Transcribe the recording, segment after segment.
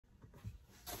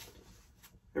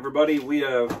Everybody, we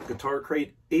have Guitar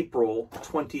Crate April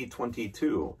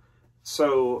 2022.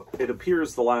 So it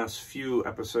appears the last few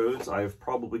episodes I've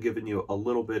probably given you a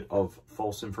little bit of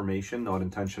false information, not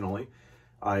intentionally.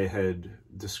 I had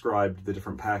described the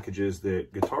different packages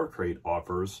that Guitar Crate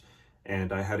offers,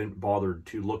 and I hadn't bothered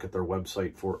to look at their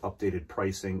website for updated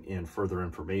pricing and further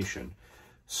information.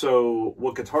 So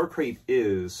what Guitar Crate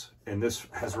is, and this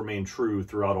has remained true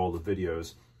throughout all the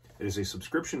videos, it is a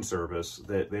subscription service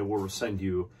that they will send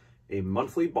you a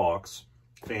monthly box,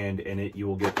 and in it you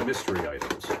will get mystery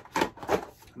items.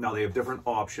 Now they have different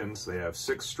options. They have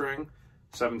 6-string,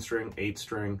 7-string,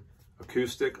 8-string,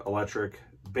 acoustic, electric,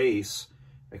 bass,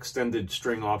 extended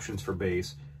string options for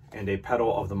bass, and a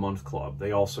pedal of the month club.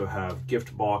 They also have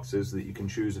gift boxes that you can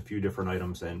choose a few different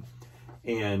items in.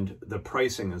 And the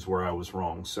pricing is where I was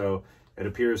wrong. So it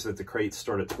appears that the crates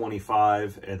start at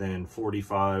 $25 and then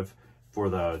 $45 for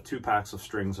the 2 packs of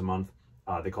strings a month.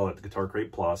 They call it the Guitar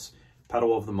Crate Plus.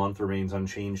 Pedal of the month remains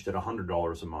unchanged at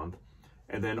 $100 a month.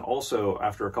 And then also,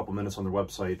 after a couple minutes on their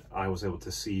website, I was able to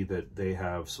see that they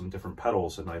have some different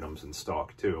pedals and items in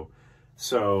stock too.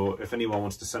 So if anyone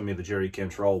wants to send me the Jerry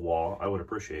Cantrell wah, I would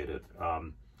appreciate it. I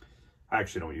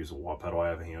actually don't use a wah pedal. I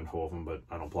have a handful of them, but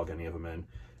I don't plug any of them in.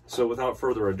 So without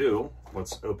further ado,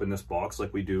 let's open this box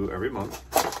like we do every month.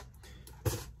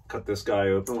 Cut this guy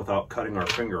open without cutting our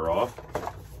finger off.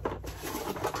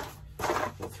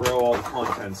 We'll throw all the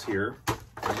contents here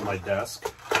on my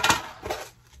desk.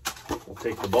 We'll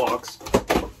take the box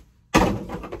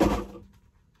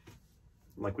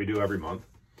like we do every month.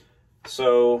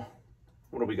 So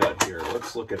what do we got here?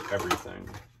 Let's look at everything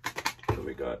that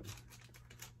we got.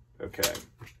 Okay,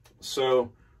 so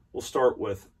we'll start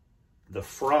with the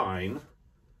Frine.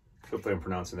 Hopefully I'm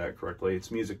pronouncing that correctly.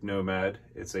 It's Music Nomad.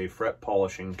 It's a fret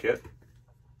polishing kit.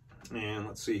 And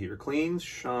let's see here. Cleans,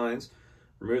 shines,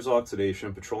 removes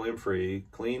oxidation, petroleum-free,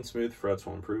 clean, smooth frets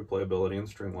will improve playability and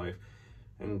string life.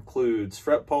 Includes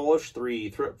fret polish,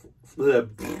 3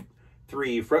 fretboard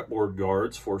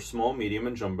guards for small, medium,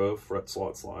 and jumbo fret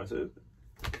slot sizes.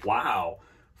 Wow!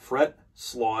 Fret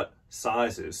slot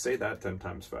sizes. Say that 10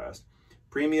 times fast.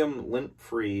 Premium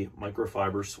lint-free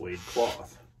microfiber suede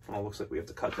cloth. Oh, looks like we have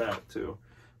to cut that too.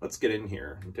 Let's get in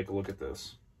here and take a look at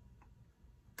this.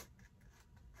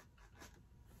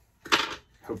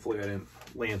 Hopefully I didn't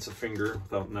lance a finger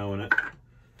without knowing it.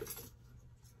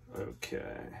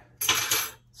 Okay.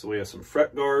 So we have some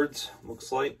fret guards,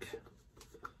 looks like.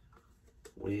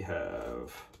 We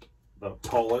have the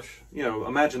polish. You know,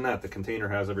 imagine that. The container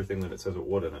has everything that it says it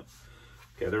would in it.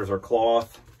 Okay, there's our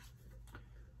cloth.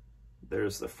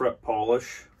 There's the fret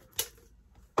polish.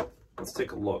 Let's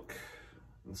take a look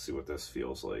and see what this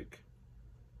feels like.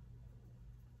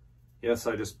 Yes,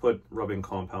 I just put rubbing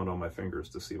compound on my fingers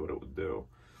to see what it would do.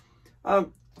 It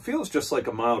feels just like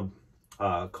a mild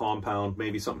compound,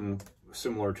 maybe something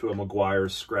similar to a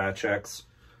Meguiar's Scratch X,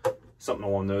 something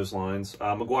along those lines.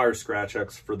 Meguiar's Scratch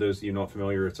X, for those of you not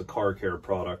familiar, it's a car care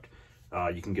product.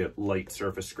 You can get light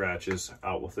surface scratches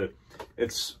out with it.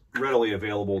 It's readily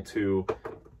available to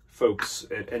folks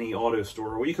at any auto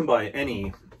store, or you can buy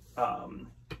any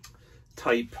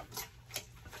type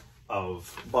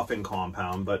of buffing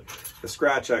compound, but the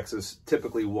Scratch X is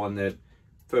typically one that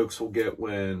folks will get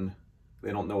when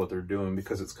they don't know what they're doing,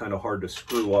 because it's kind of hard to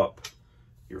screw up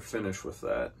your finish with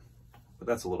that. But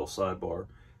that's a little sidebar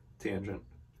tangent.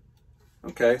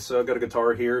 Okay, so I've got a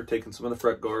guitar here, taking some of the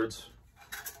fret guards,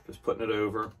 just putting it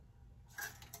over.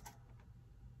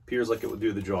 Appears like it would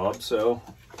do the job, so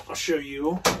I'll show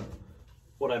you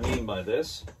what I mean by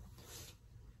this.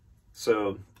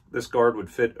 So this guard would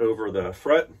fit over the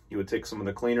fret. You would take some of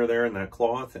the cleaner there in that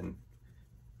cloth and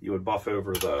you would buff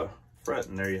over the fret,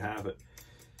 and there you have it.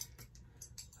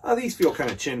 These feel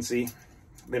kind of chintzy.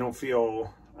 They don't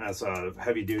feel as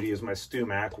heavy duty as my Stu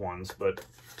Mac ones, but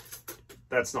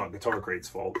that's not Guitar Crate's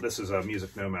fault. This is a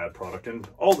Music Nomad product, and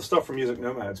all the stuff from Music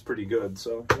Nomad is pretty good,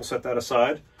 so we'll set that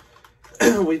aside.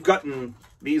 We've gotten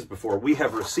these before. We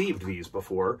have received these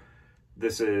before.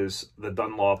 This is the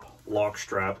Dunlop lock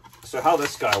strap. So how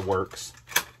this guy works,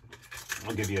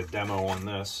 I'll give you a demo on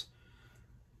this.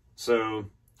 So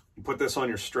you put this on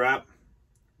your strap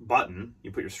button.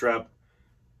 You put your strap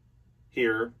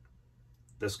here.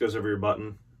 This goes over your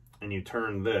button, and you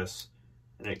turn this,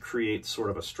 and it creates sort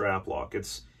of a strap lock.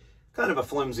 It's kind of a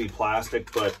flimsy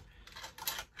plastic, but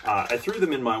I threw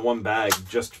them in my one bag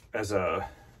just as a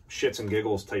shits and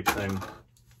giggles type thing,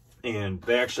 and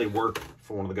they actually work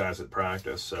for one of the guys at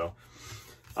practice. So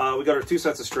we got our 2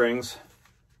 sets of strings,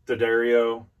 the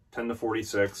Dario 10 to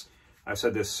 46. I've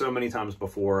said this so many times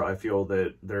before, I feel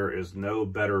that there is no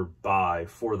better buy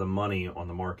for the money on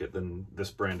the market than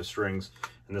this brand of strings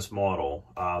and this model.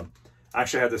 I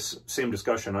actually had this same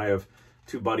discussion. I have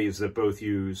two buddies that both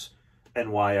use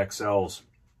NYXLs,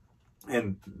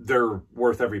 and they're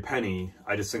worth every penny.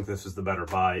 I just think this is the better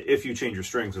buy if you change your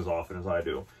strings as often as I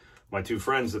do. My two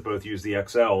friends that both use the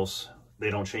XLs, they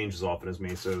don't change as often as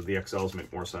me, so the XLs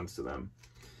make more sense to them.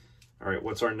 All right,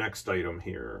 what's our next item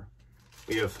here?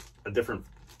 We have a different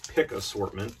pick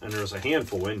assortment, and there's a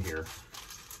handful in here.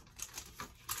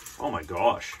 Oh my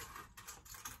gosh.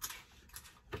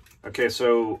 Okay,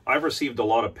 so I've received a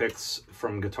lot of picks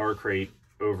from Guitarcrate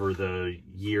over the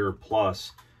year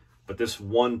plus, but this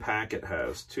one packet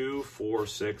has 2, 4,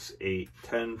 6, 8,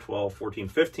 10, 12, 14,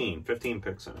 15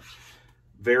 picks in it.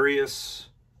 Various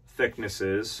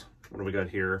thicknesses. What do we got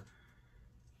here?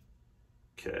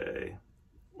 Okay,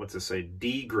 what's this say?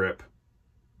 D grip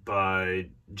by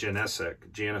Janisek,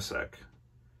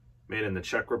 made in the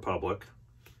Czech Republic.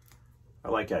 I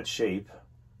like that shape.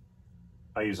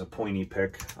 I use a pointy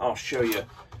pick. I'll show you.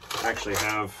 I actually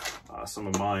have some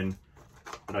of mine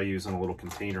that I use in a little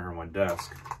container on my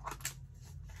desk.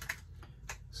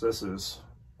 So this is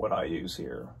what I use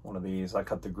here. One of these. I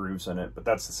cut the grooves in it, but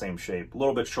that's the same shape. A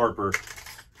little bit sharper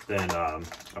than a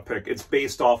pick. It's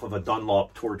based off of a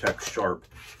Dunlop Tortex Sharp.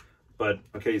 But,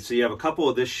 okay, so you have a couple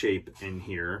of this shape in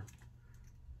here.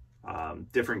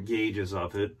 Different gauges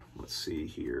of it. Let's see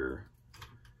here.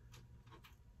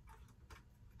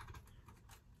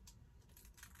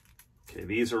 Okay,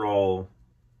 these are all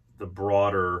the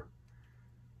broader.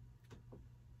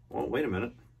 Oh, wait a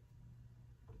minute.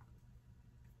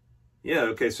 Yeah,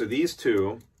 okay, so these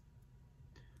two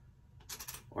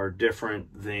are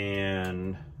different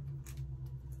than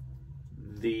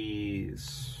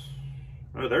these.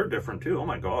 Oh, they're different too. Oh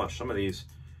my gosh, some of these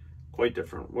quite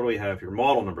different. What do we have here?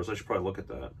 Model numbers. I should probably look at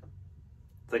that.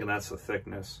 I'm thinking that's the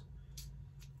thickness.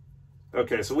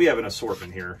 Okay, so we have an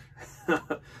assortment here.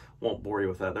 Won't bore you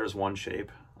with that. There's one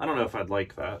shape. I don't know if I'd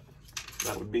like that.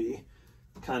 That would be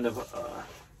kind of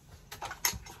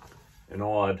an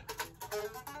odd.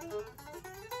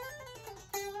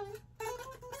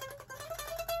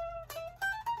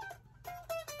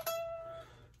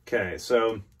 Okay,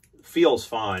 so feels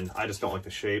fine. I just don't like the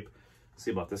shape. Let's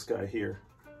see about this guy here.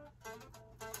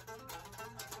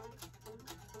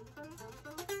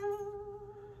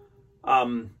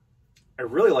 I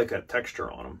really like that texture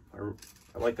on them.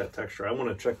 I like that texture. I want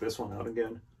to check this one out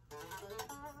again.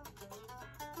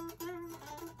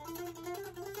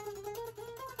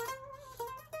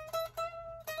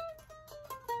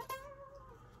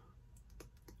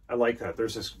 I like that.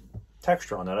 There's this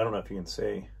texture on that. I don't know if you can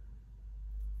see.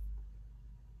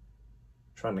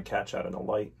 Trying to catch that in the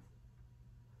light.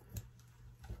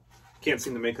 Can't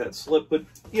seem to make that slip, but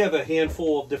you have a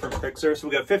handful of different picks there. So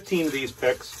we got 15 of these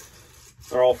picks.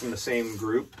 They're all from the same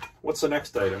group. What's the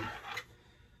next item?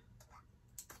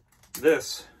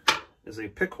 This is a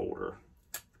pick holder.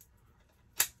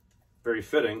 Very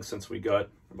fitting since we got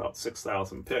about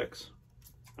 6,000 picks.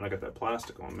 And I got that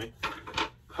plastic on me.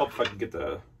 Help if I can get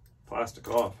the plastic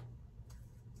off.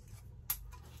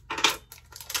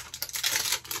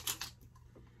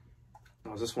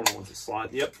 Oh, is this one I want to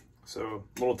slide? Yep. So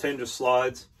little tinge of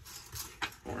slides.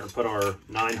 We're going to put our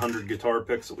 900 guitar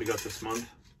picks that we got this month.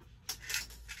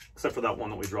 Except for that one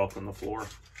that we dropped on the floor.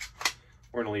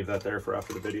 We're going to leave that there for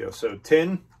after the video. So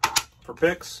tin for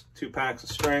picks, 2 packs of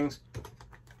strings.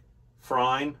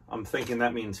 Frine, I'm thinking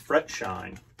that means fret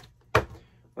shine.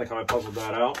 Like how I puzzled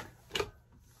that out.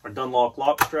 Our Dunlop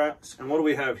lock straps. And what do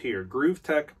we have here? Groove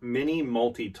Tech Mini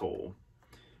Multi-Tool.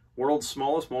 World's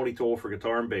smallest multi-tool for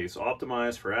guitar and bass.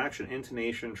 Optimized for action,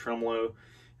 intonation, tremolo,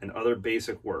 and other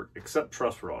basic work, except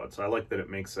truss rods. I like that it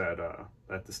makes that,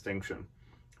 that distinction.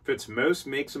 Fits most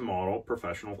makes and model,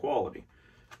 professional quality.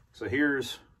 So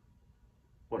here's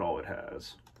what all it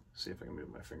has. Let's see if I can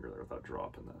move my finger there without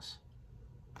dropping this.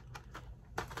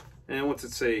 And what's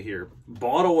it say here?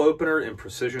 Bottle opener and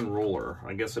precision roller.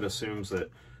 I guess it assumes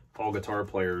that all guitar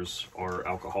players are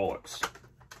alcoholics.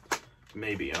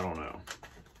 Maybe, I don't know.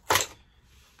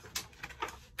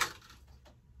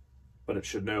 But it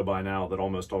should know by now that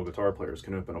almost all guitar players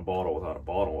can open a bottle without a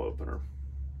bottle opener.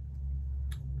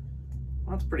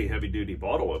 Well, that's a pretty heavy-duty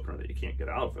bottle opener that you can't get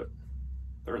out of it.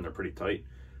 They're in there pretty tight.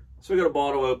 So we got a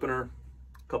bottle opener,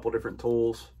 a couple different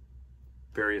tools,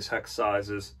 various hex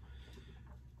sizes.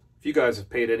 If you guys have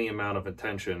paid any amount of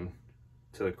attention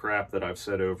to the crap that I've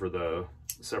said over the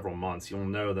several months, you'll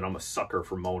know that I'm a sucker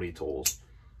for multi-tools.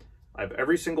 I have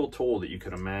every single tool that you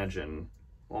can imagine.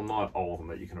 Well, not all of them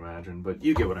that you can imagine, but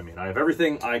you get what I mean. I have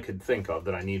everything I could think of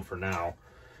that I need for now.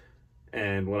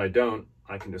 And when I don't,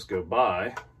 I can just go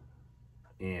by,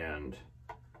 and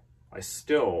I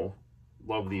still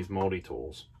love these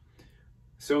multi-tools.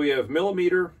 So we have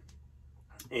millimeter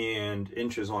and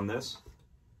inches on this,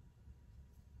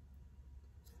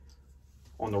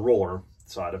 on the roller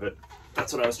side of it.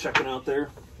 That's what I was checking out there.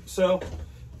 So,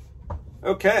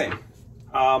 okay.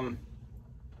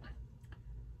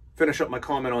 Finish up my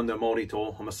comment on the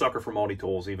multi-tool. I'm a sucker for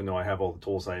multi-tools, even though I have all the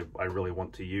tools I really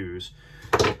want to use.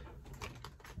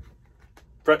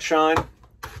 Fret shine,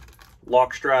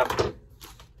 lock strap,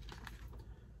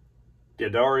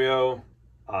 D'Addario,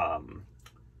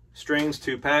 strings,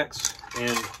 2 packs,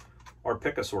 and our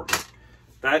pick assortment.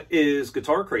 That is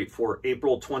Guitar Crate for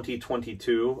April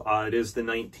 2022. It is the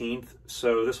 19th,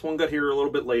 so this one got here a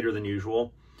little bit later than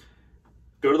usual.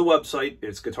 Go to the website,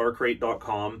 it's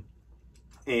guitarcrate.com,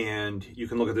 and you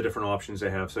can look at the different options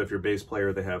they have. So if you're a bass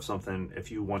player, they have something.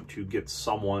 If you want to get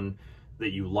someone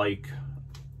that you like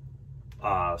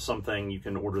something, you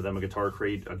can order them a Guitar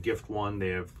Crate, a gift one. They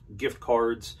have gift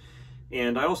cards.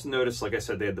 And I also noticed, like I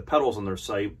said, they had the pedals on their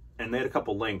site, and they had a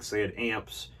couple links. They had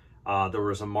amps. There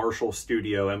was a Marshall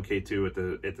Studio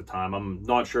MK2 at the time. I'm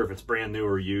not sure if it's brand new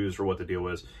or used or what the deal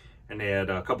is. And they had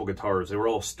a couple guitars. They were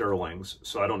all Sterlings.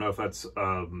 So I don't know if that's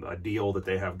a deal that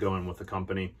they have going with the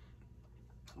company.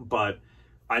 But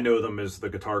I know them as the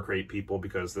Guitar Crate people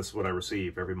because this is what I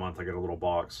receive. Every month I get a little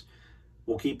box.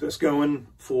 We'll keep this going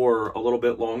for a little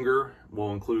bit longer.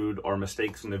 We'll include our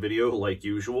mistakes in the video like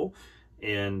usual.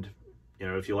 And, you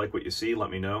know, if you like what you see, let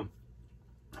me know.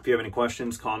 If you have any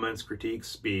questions, comments,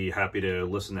 critiques, be happy to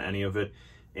listen to any of it.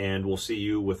 And we'll see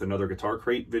you with another Guitar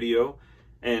Crate video.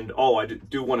 And, oh, I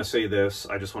do want to say this.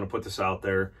 I just want to put this out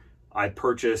there. I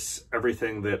purchase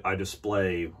everything that I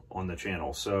display on the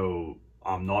channel. So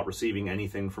I'm not receiving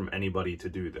anything from anybody to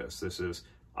do this. This is,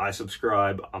 I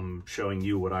subscribe, I'm showing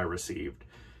you what I received.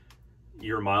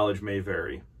 Your mileage may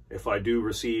vary. If I do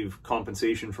receive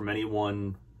compensation from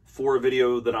anyone for a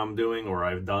video that I'm doing or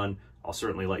I've done, I'll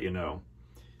certainly let you know.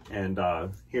 And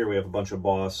here we have a bunch of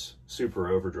Boss Super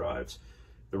Overdrives.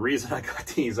 The reason I got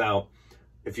these out,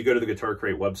 if you go to the Guitar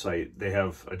Crate website, they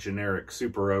have a generic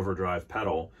Super Overdrive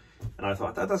pedal. And I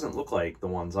thought, that doesn't look like the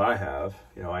ones I have.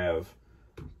 You know, I have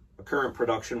a current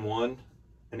production one,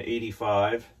 an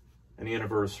 85, an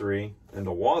anniversary, and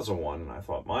a Waza one. And I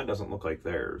thought, mine doesn't look like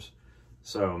theirs.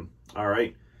 So, all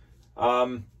right.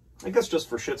 I guess just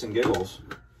for shits and giggles,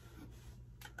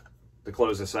 to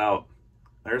close this out,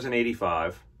 there's an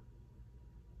 85.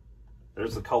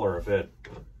 There's the color of it.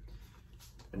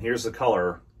 And here's the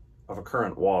color of a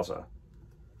current Waza.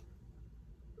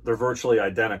 They're virtually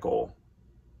identical,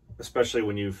 especially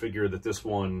when you figure that this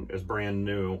one is brand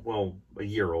new, well, a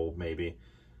year old maybe.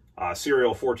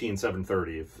 Serial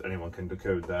 14730, if anyone can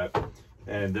decode that.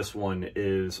 And this one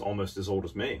is almost as old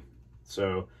as me.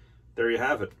 So there you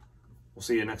have it. We'll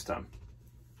see you next time.